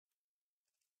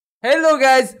Hello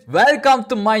guys, welcome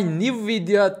to my new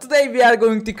video. Today we are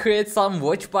going to create some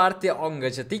watch party on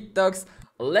Gacha TikToks.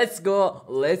 Let's go,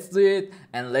 let's do it,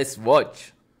 and let's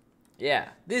watch. Yeah,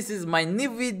 this is my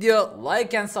new video.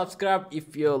 Like and subscribe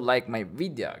if you like my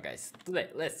video, guys. Today,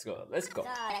 let's go.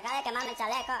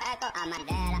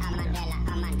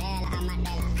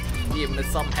 Give me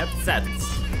some headsets.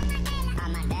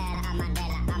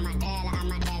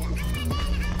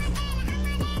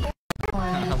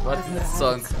 What's the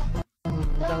song?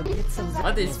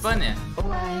 What is funny?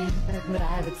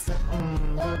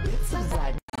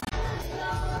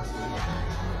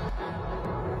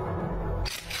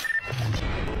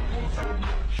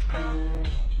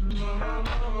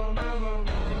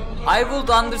 I would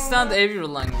understand every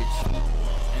language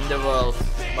in the world,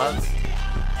 but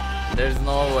there's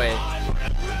no way.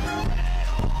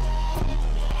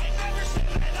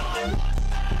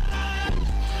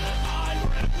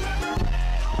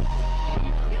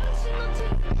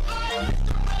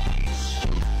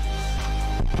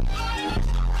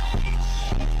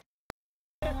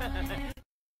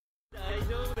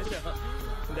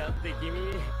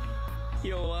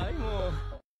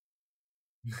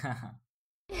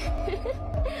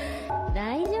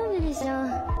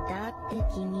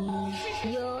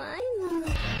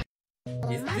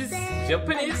 Is this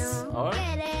Japanese or it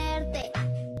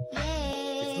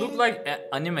looks like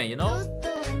anime, you know?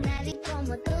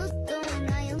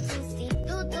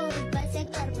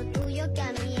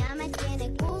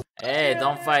 Hey,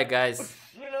 don't fight, guys.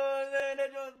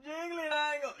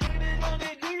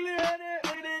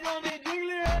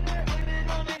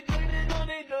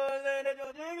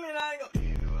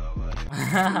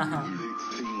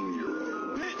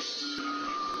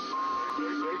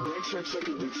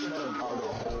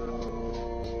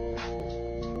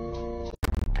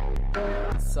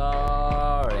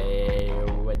 Sorry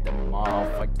with the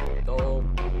motherfucking dope.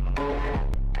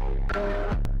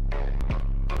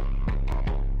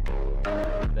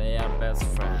 They are best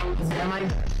friends.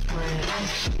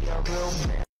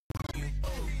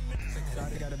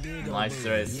 Nice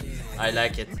dress. I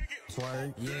like it.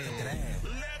 Forget.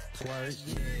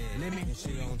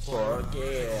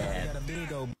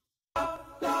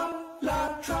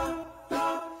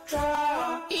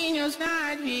 In your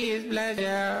side is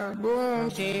pleasure, boom,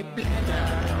 she pleasure.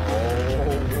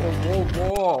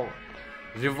 Whoa.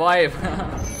 Revive.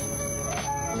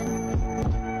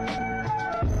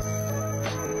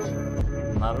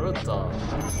 Naruto.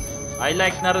 I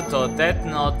like Naruto, Death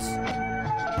Note.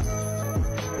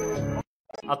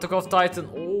 Attack of Titan.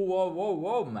 Oh,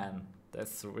 whoa, man.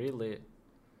 That's really...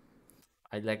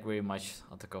 I like very much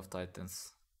Attack of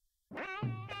Titans.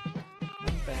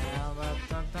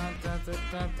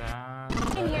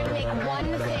 I'm here to make one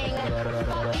thing.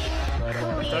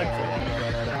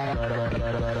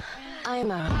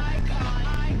 I'm a...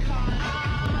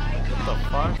 What the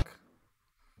fuck?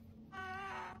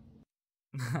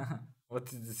 What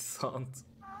is this sound?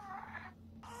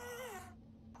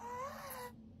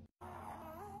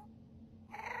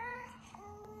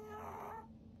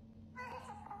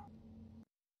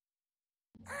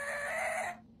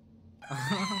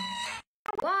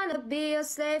 Wanna be a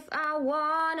slave, I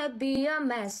wanna be a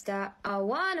master. I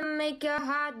wanna make your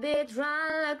heartbeat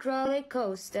run like roller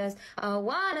coasters. I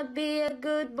wanna be a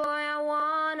good boy, I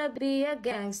wanna be a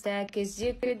gangster. Cause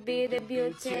you could be the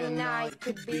beauty and I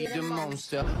could be the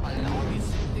monster. I love you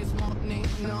this morning,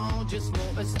 no, just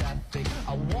for a static.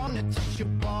 I wanna touch your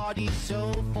body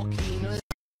so fucking.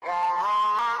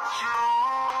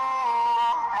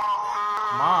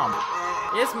 Mom,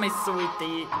 yes, my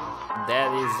sweetie,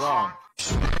 daddy is on.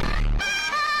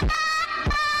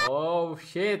 Oh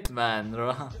shit, man.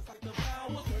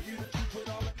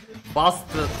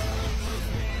 Busted.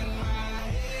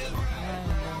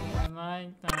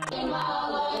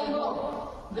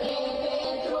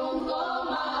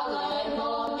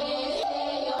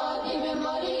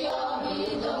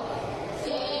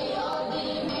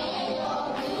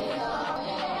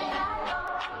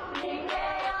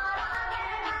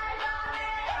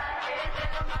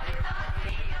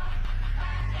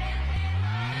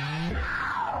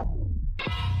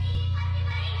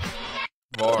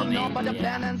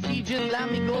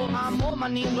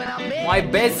 My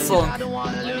best song.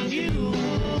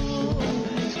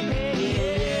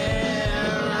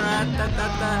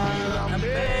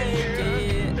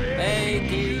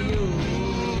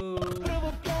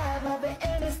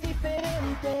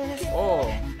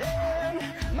 Oh,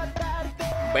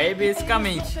 baby is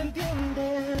coming.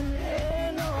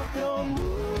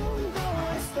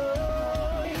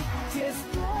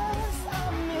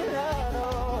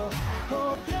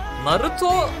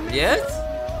 Naruto, yes?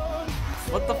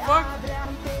 What the fuck?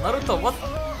 Naruto,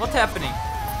 what's happening?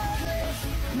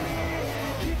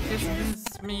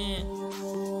 It's me.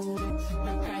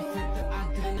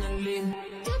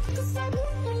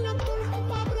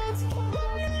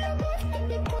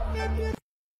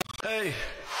 Hey,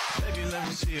 baby, let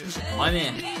me see it. Money.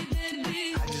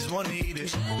 I just wanna eat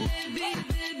it.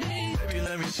 Baby,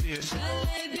 let me see it.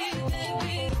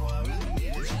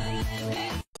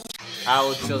 I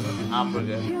would choose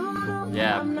hamburger.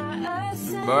 Yeah.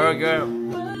 Burger.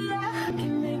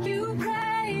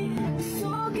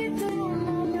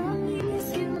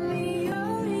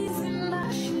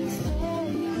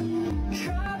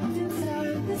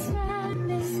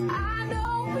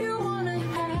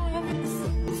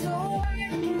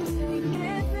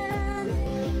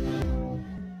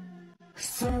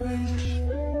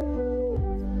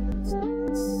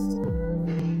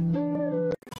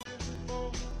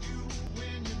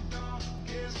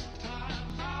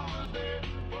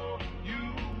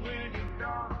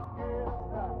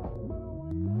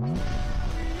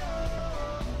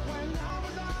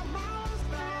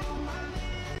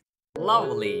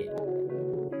 Lovely.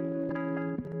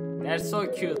 They're so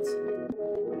cute.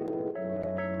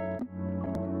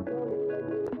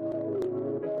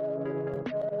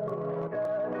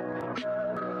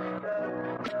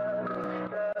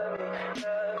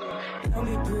 Tell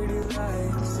me pretty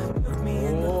lies. Look me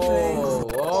in the Whoa,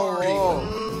 face. whoa, whoa.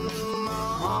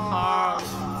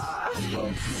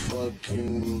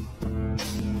 Fucking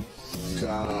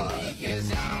God.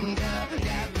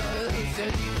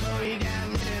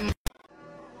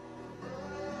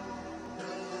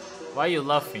 Why are you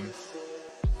laughing?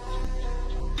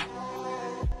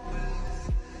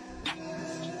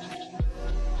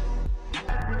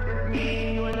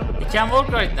 You can walk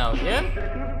right now, yeah?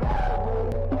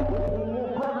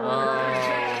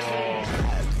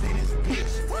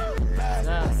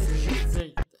 That's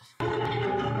it.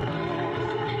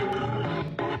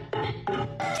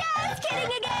 Just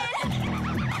kidding again.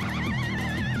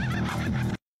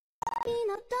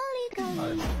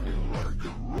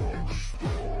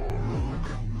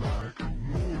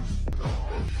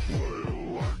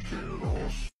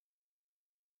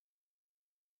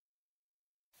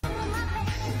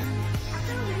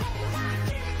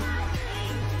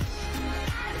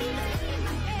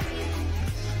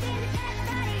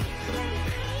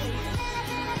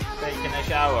 Taking a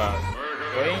shower.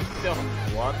 Going to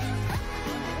what?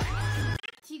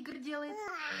 Тигр делает.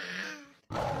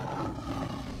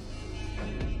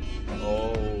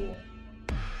 Oh,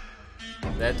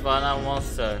 that one a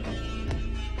monster.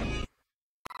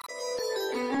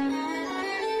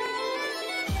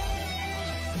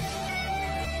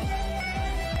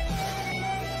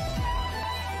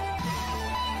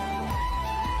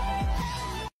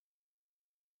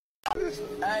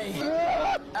 Hey,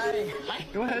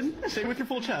 go ahead. Say it with your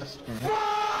full chest.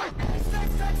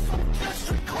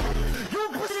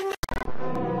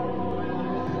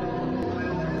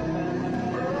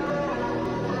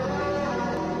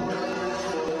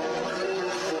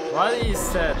 What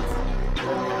is that?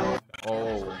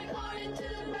 Oh.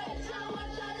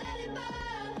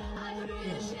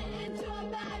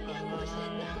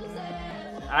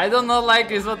 I don't know like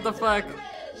this, what the fuck?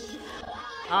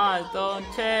 I don't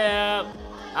care.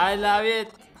 I love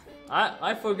it.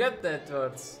 I forget that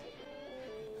words.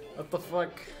 What the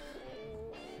fuck?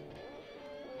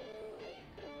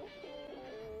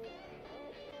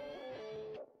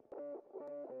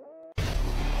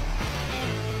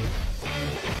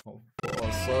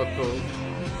 Oh, so cool.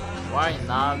 Why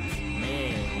not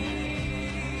me?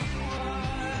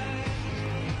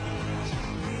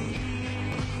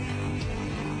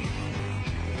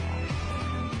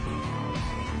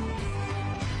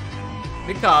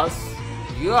 Because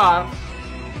you are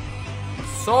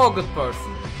so good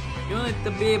person. You need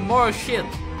to be more shit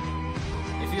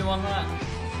if you wanna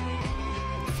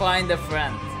find a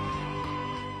friend.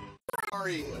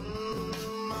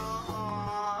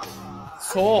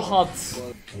 So hot.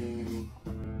 Fucking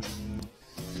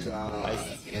God.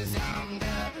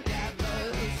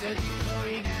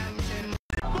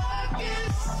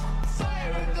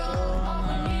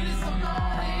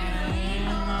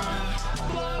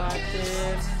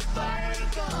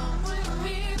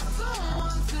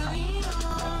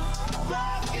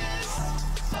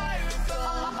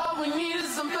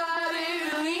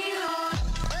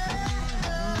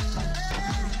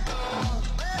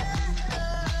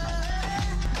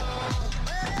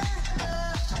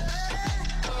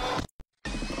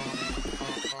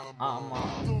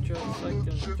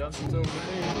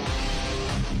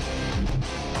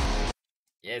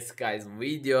 Yes guys,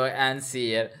 video ends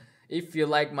here. If you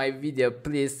like my video,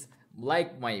 please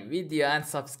like my video and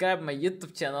subscribe my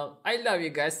YouTube channel. I love you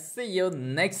guys. See you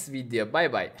next video. Bye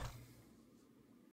bye.